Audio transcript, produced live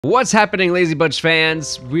What's happening, Lazy Bunch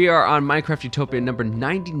fans? We are on Minecraft Utopia number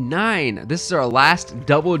 99. This is our last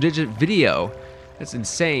double-digit video. That's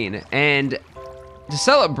insane. And to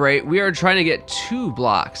celebrate, we are trying to get two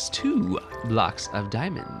blocks of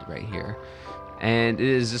diamond right here. And it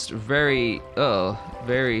is just a very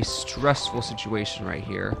stressful situation right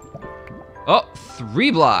here. Oh, 3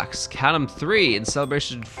 blocks. Count them 3 in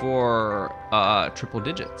celebration for triple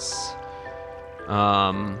digits.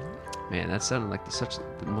 Man, that sounded like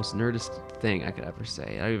the most nerdist thing I could ever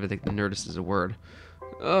say. I don't even think the nerdist is a word.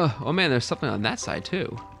 Oh man, there's something on that side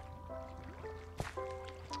too.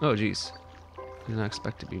 Oh geez, did not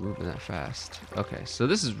expect to be moving that fast. Okay, so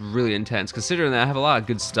this is really intense. Considering that I have a lot of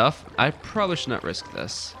good stuff, I probably should not risk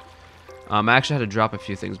this. I actually had to drop a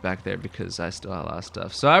few things back there because I still had a lot of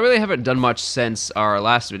stuff. So I really haven't done much since our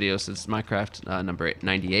last video, since Minecraft number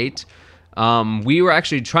 98. We were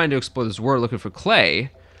actually trying to explore this world looking for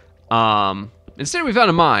clay. Instead we found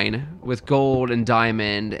a mine with gold and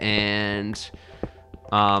diamond and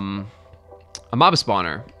a mob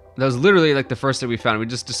spawner. That was literally like the first thing we found. We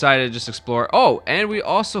just decided to just explore. Oh, and we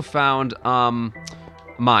also found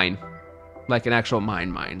mine, like an actual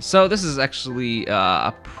mine. So this is actually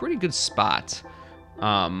a pretty good spot.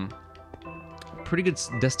 Pretty good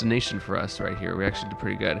destination for us right here. We actually did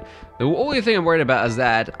pretty good. The only thing I'm worried about is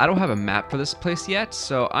that I don't have a map for this place yet,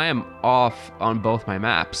 so I am off on both my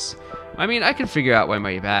maps. I mean, I can figure out my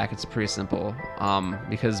way back. It's pretty simple.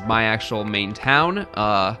 Because my actual main town,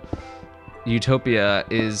 Utopia,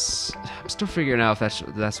 is... I'm still figuring out if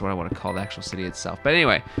that's what I want to call the actual city itself. But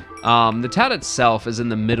anyway, the town itself is in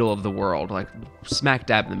the middle of the world, like smack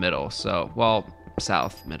dab in the middle. So, well,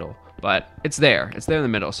 south middle. But it's there. It's there in the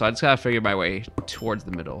middle. So I just gotta figure my way towards the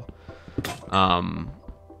middle.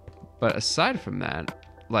 But aside from that,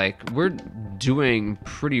 like, we're doing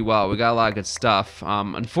pretty well. We got a lot of good stuff.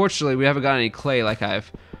 Unfortunately, we haven't got any clay like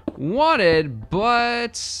I've wanted,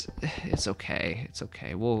 but it's okay. It's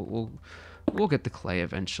okay. We'll get the clay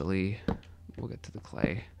eventually. We'll get to the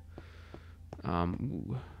clay.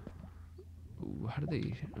 Ooh, how do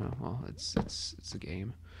they? Oh, well, it's a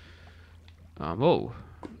game. Oh,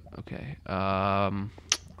 okay.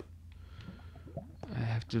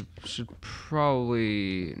 Should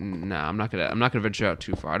probably, nah, I'm not gonna venture out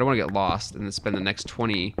too far. I don't want to get lost and then spend the next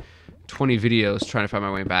 20 videos trying to find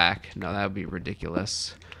my way back. No, that would be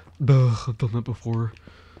ridiculous. I've done that before.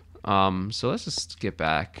 So let's just get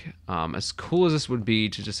back. As cool as this would be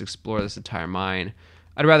to just explore this entire mine,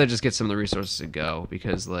 I'd rather just get some of the resources to go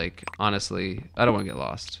because, like, honestly, I don't want to get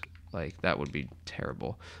lost. Like, that would be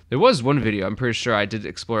terrible. There was one video, I'm pretty sure I did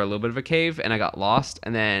explore a little bit of a cave, and I got lost,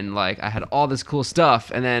 and then, like, I had all this cool stuff,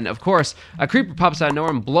 and then, of course, a creeper pops out of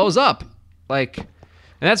nowhere and blows up. Like, and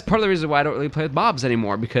that's part of the reason why I don't really play with mobs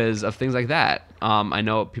anymore, because of things like that. I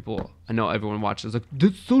know everyone watches, like,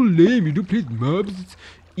 that's so lame, you don't play with mobs, it's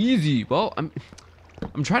easy. Well, I'm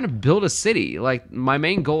trying to build a city. Like, my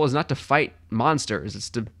main goal is not to fight monsters, it's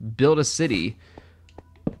to build a city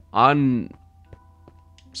on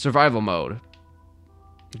survival mode.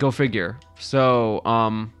 Go figure. So,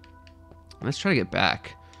 let's try to get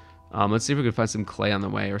back. Let's see if we can find some clay on the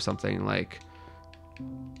way or something, like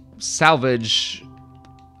salvage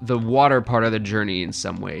the water part of the journey in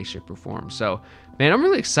some way, shape, or form. So, man, I'm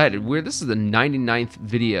really excited. This is the 99th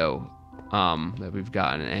video that we've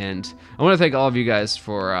gotten, and I want to thank all of you guys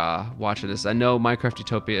for watching this. I know Minecraft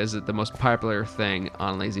Utopia isn't the most popular thing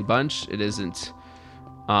on Lazy Bunch. It isn't.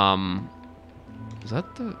 Is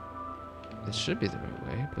that the... It should be the right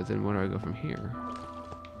way, but then where do I go from here?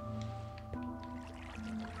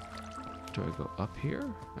 Do I go up here?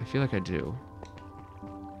 I feel like I do.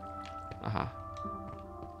 Aha.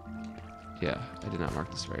 Yeah, I did not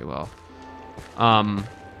mark this very well.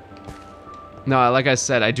 No, like I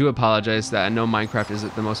said, I do apologize that I know Minecraft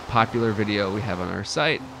isn't the most popular video we have on our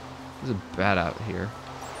site. There's a bat out here.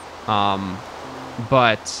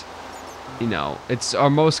 But, you know, it's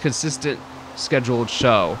our most consistent scheduled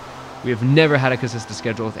show. We have never had a consistent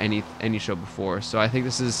schedule with any show before, so I think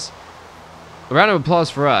this is a round of applause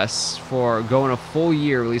for us for going a full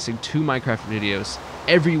year releasing 2 Minecraft videos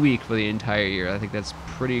every week for the entire year. I think that's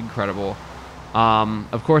pretty incredible.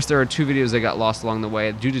 Of course, there are 2 videos that got lost along the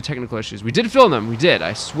way due to technical issues. We did film them, we did,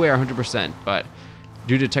 I swear 100%, but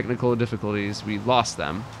due to technical difficulties, we lost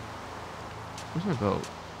them. Where's my boat?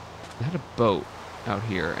 I had a boat out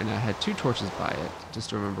here, and I had 2 torches by it, just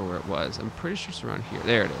to remember where it was. I'm pretty sure it's around here.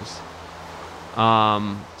 There it is.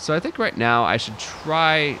 So I think right now I should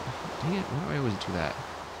try... Dang it, why do I always do that?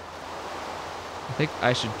 I think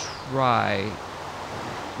I should try...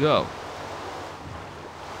 Go.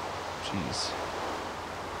 Jeez.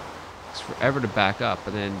 forever to back up,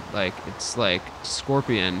 and then like it's like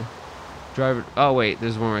Scorpion driver. Oh wait,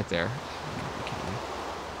 there's one right there. Are you kidding me?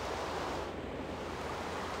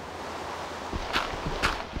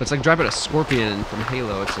 But it's like driving a Scorpion from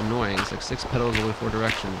Halo. It's annoying. It's like 6 pedals, only 4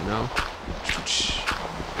 directions. You know.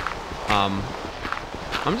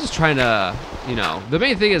 I'm just trying to, you know, the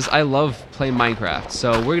main thing is I love playing Minecraft,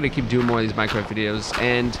 so we're going to keep doing more of these Minecraft videos,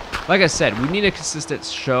 and like I said, we need a consistent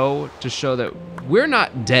show to show that we're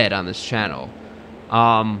not dead on this channel.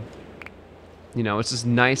 You know, it's just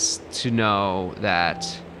nice to know that,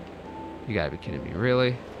 you gotta be kidding me,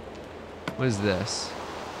 really? What is this?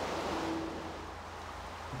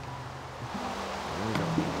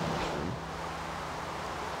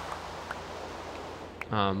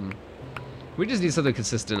 We just need something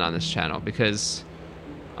consistent on this channel because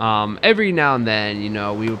every now and then, you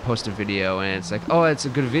know, we would post a video and it's like, oh, it's a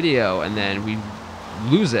good video, and then we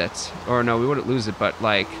lose it. Or no, we wouldn't lose it, but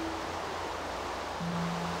like,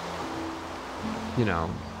 you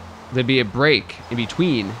know, there'd be a break in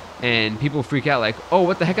between and people freak out like, oh,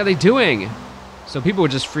 what the heck are they doing? So people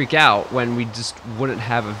would just freak out when we just wouldn't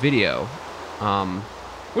have a video,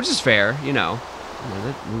 which is fair, you know. Oh,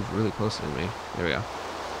 that moved really close to me. There we go.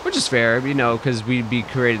 Which is fair, you know, because we'd be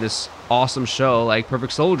creating this awesome show like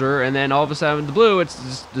Perfect Soldier, and then all of a sudden, the blue, it's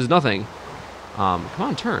just, there's nothing. Come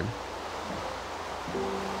on, turn.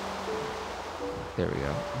 There we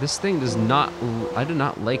go. This thing does not, I do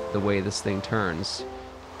not like the way this thing turns.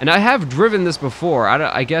 And I have driven this before.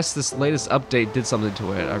 I guess this latest update did something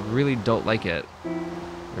to it. I really don't like it.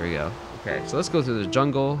 There we go. Okay, so let's go through the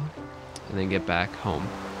jungle and then get back home.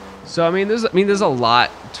 So I mean, there's a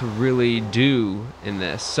lot to really do in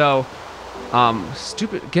this. So,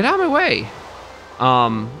 stupid, get out of my way.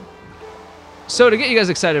 So to get you guys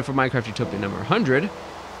excited for Minecraft Utopia number 100,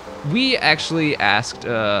 we actually asked, you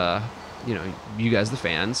know, you guys the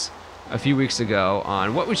fans, a few weeks ago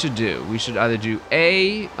on what we should do. We should either do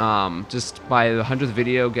just by the 100th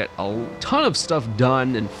video, get a ton of stuff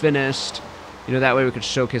done and finished. You know, that way we could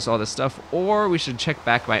showcase all this stuff, or we should check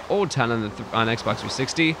back my old town on Xbox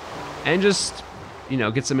 360 and just, you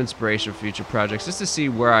know, get some inspiration for future projects just to see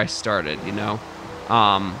where I started, you know.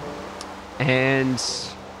 And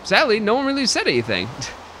sadly, no one really said anything.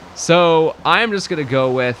 So I'm just gonna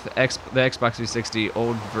go with the Xbox 360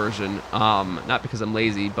 old version, not because I'm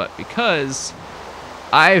lazy, but because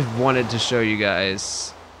I've wanted to show you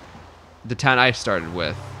guys the town I started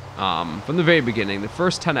with. From the very beginning, the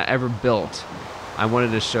first town I ever built, I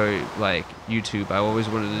wanted to show you, like, YouTube. I always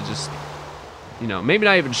wanted to just, you know, maybe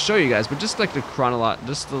not even show you guys, but just like to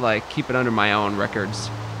just to like keep it under my own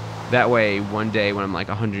records. That way, one day when I'm like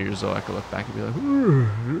 100 years old, I could look back and be like,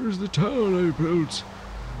 here's the town I built.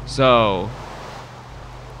 So,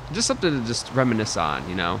 just something to just reminisce on,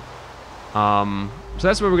 you know. So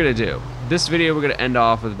that's what we're gonna do. This video we're gonna end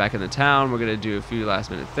off with back in the town. We're gonna do a few last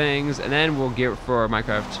minute things, and then we'll get for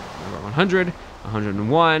Minecraft number 100,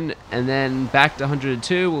 101, and then back to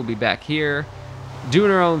 102. We'll be back here, doing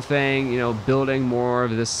our own thing, you know, building more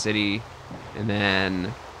of this city, and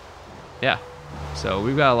then, yeah. So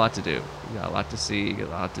we've got a lot to do. We've got a lot to see, got a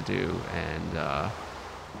lot to do,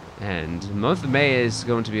 and the month of May is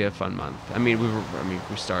going to be a fun month. I mean,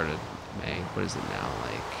 we started May. What is it now?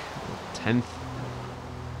 Like 10th.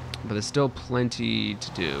 But there's still plenty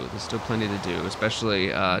to do. There's still plenty to do,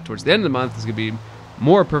 especially towards the end of the month. There's gonna be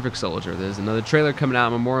more Perfect Soldier. There's another trailer coming out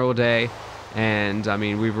on Memorial Day, and I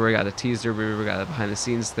mean, we've already got a teaser, we've already got a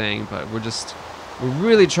behind-the-scenes thing, but we're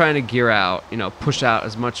really trying to gear out, you know, push out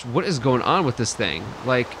as much. What is going on with this thing?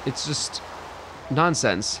 Like, it's just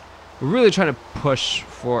nonsense. We're really trying to push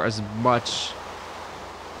for as much,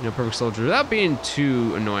 you know, Perfect Soldier without being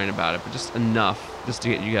too annoying about it, but just enough just to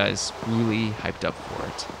get you guys really hyped up for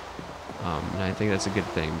it. And I think that's a good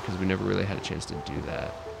thing because we never really had a chance to do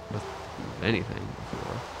that with anything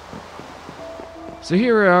before. So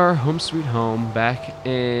here we are, home sweet home, back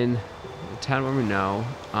in the town where we know.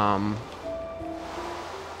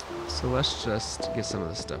 So let's just get some of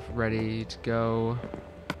the stuff ready to go.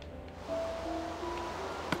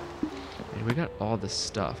 And we got all this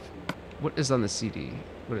stuff. What is on the CD?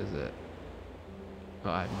 What is it?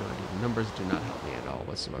 Oh, I have no idea. The numbers do not help me at all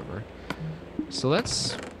whatsoever. So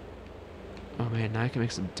let's... Oh man, now I can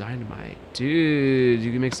make some dynamite. Dude,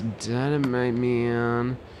 you can make some dynamite,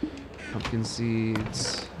 man. Pumpkin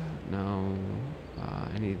seeds. No.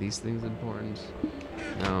 Any of these things important?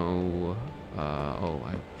 No. Oh,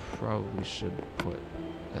 I probably should put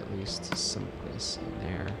at least some of this in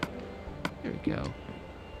there. There we go.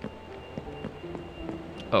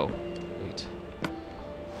 Oh, wait.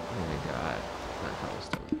 And I got not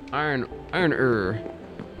cobblestone. Iron ore.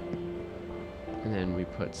 And then we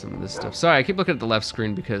put some of this stuff. Sorry, I keep looking at the left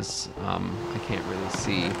screen because I can't really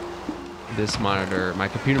see this monitor. My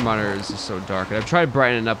computer monitor is just so dark. And I've tried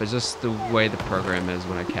brightening it up. It's just the way the program is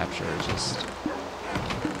when I capture. It's just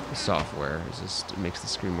the software. It makes the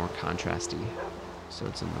screen more contrasty. So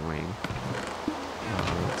it's annoying.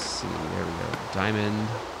 Let's see. There we go. Diamond.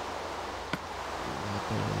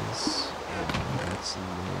 Weapons. That's in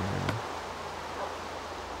there.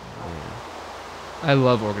 Yeah. I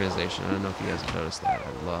love organization. I don't know if you guys have noticed that.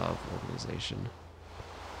 I love organization.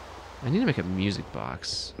 I need to make a music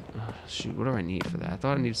box. Oh, shoot, what do I need for that? I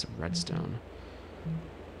thought I needed some redstone.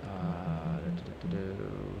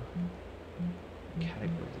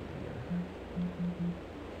 Categories in here.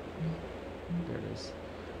 There it is.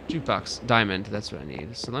 Jukebox. Diamond. That's what I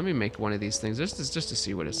need. So let me make one of these things just to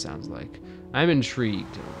see what it sounds like. I'm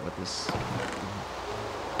intrigued what this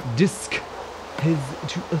disc has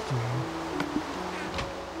to offer.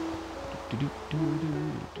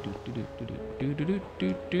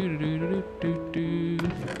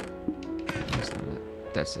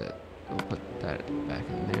 That's it. We'll put that back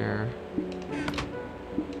in there.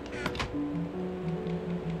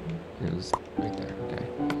 It was right there. Okay.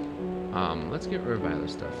 Let's get rid of my other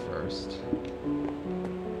stuff first.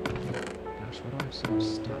 Gosh, why do I have so much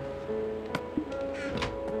stuff?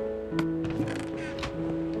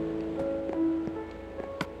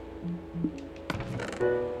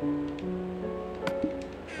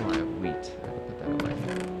 Oh, I have wheat. I have to put that away.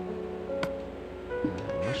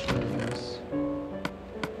 Mushrooms.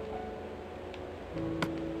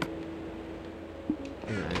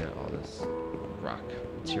 And I got all this rock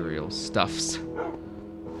material stuffs.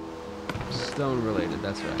 Stone related,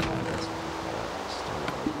 that's what I have. That's what I call it. Stone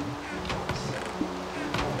related.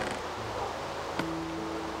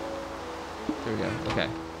 There we go. Okay.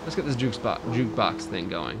 Let's get this jukebox thing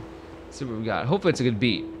going. Let's see what we got. Hopefully it's a good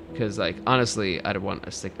beat. Because, like, honestly, I'd want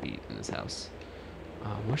a sick beat in this house.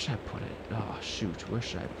 Where should I put it? Oh, shoot. Where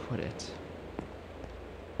should I put it?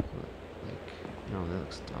 Like, no, that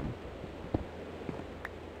looks dumb.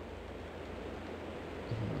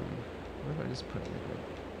 What if I just put it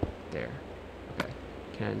like there? Okay.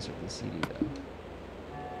 Can I insert the CD, though?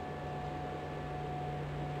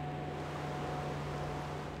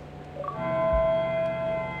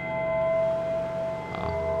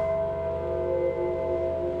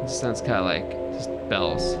 This sounds kind of like just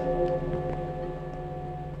bells.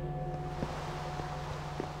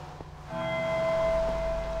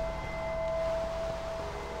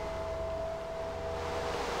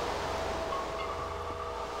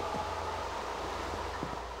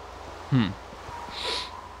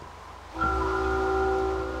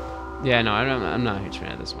 Yeah, no, I'm not a huge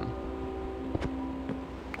fan of this one.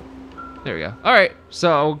 There we go. All right,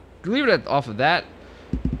 so leave it off of that.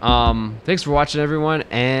 Thanks for watching, everyone,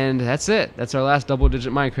 and that's it. That's our last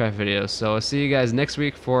double-digit Minecraft video. So I'll see you guys next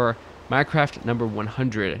week for Minecraft number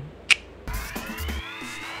 100.